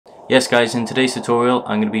Yes guys, in today's tutorial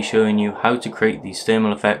I'm going to be showing you how to create these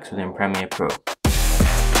thermal effects within Premiere Pro.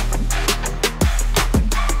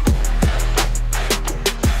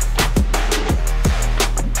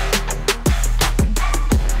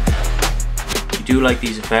 If you do like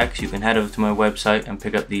these effects, you can head over to my website and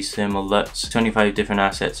pick up these thermal LUTs. 25 different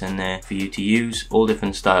assets in there for you to use, all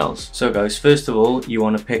different styles. So guys, first of all you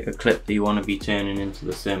want to pick a clip that you want to be turning into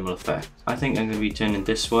the thermal effect. I think I'm going to be turning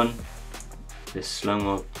this one, this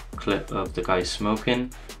slow-mo clip of the guy smoking.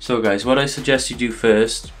 So guys, what I suggest you do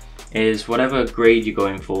first is whatever grade you're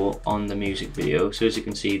going for on the music video. So as you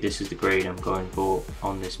can see, this is the grade I'm going for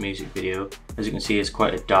on this music video. As you can see, it's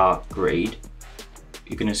quite a dark grade.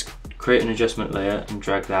 You can just create an adjustment layer and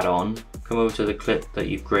drag that on. Come over to the clip that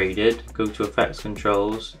you've graded, go to effects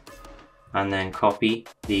controls, and then copy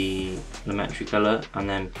the lumetri color and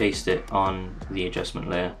then paste it on the adjustment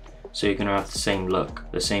layer. So you're going to have the same look,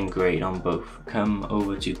 the same grade on both. Come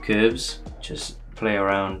over to curves, just play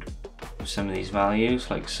around with some of these values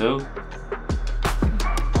like so.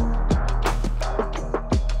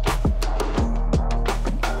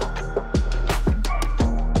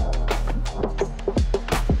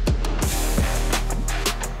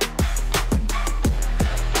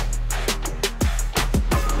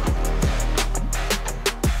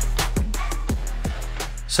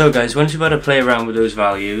 So guys, once you've had to play around with those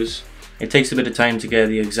values, it takes a bit of time to get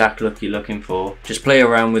the exact look you're looking for. Just play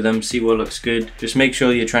around with them, see what looks good. Just make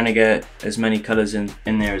sure you're trying to get as many colors in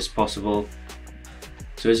there as possible.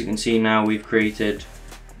 So as you can see now, we've created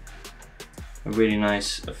a really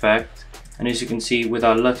nice effect. And as you can see, with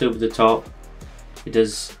our LUT over the top, it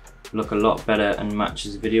does look a lot better and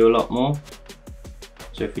matches the video a lot more.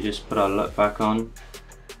 So if we just put our LUT back on,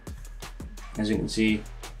 as you can see,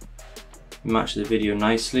 match the video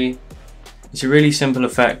nicely. It's a really simple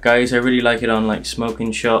effect guys. I really like it on like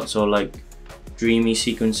smoking shots or like dreamy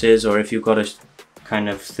sequences, or if you've got a kind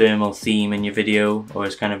of thermal theme in your video or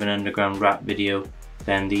it's kind of an underground rap video,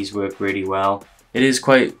 then these work really well. It is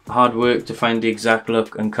quite hard work to find the exact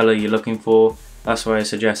look and color you're looking for. That's why I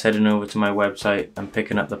suggest heading over to my website and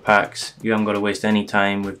picking up the packs. You haven't got to waste any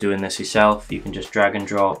time with doing this yourself. You can just drag and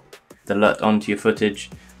drop the LUT onto your footage.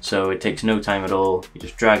 So it takes no time at all. You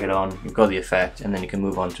just drag it on, you've got the effect, and then you can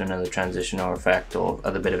move on to another transition or effect or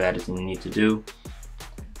other bit of editing you need to do.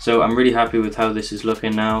 So I'm really happy with how this is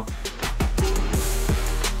looking now.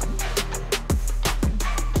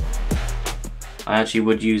 I actually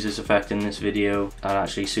would use this effect in this video. That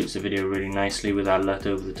actually suits the video really nicely with that LUT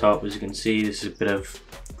over the top. As you can see, this is a bit of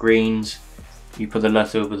greens. You put the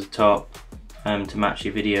LUT over the top to match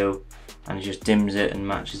your video, and it just dims it and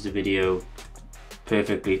matches the video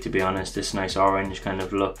perfectly, to be honest. This nice orange kind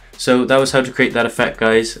of look. So that was how to create that effect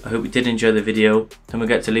guys. I hope you did enjoy the video. Don't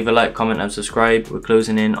forget to leave a like, comment and subscribe. We're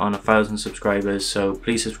closing in on 1,000 subscribers, so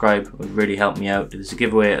please subscribe. It would really help me out. There's a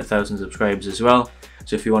giveaway at 1,000 subscribers as well,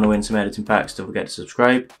 so if you want to win some editing packs, don't forget to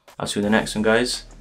subscribe. I'll see you in the next one guys.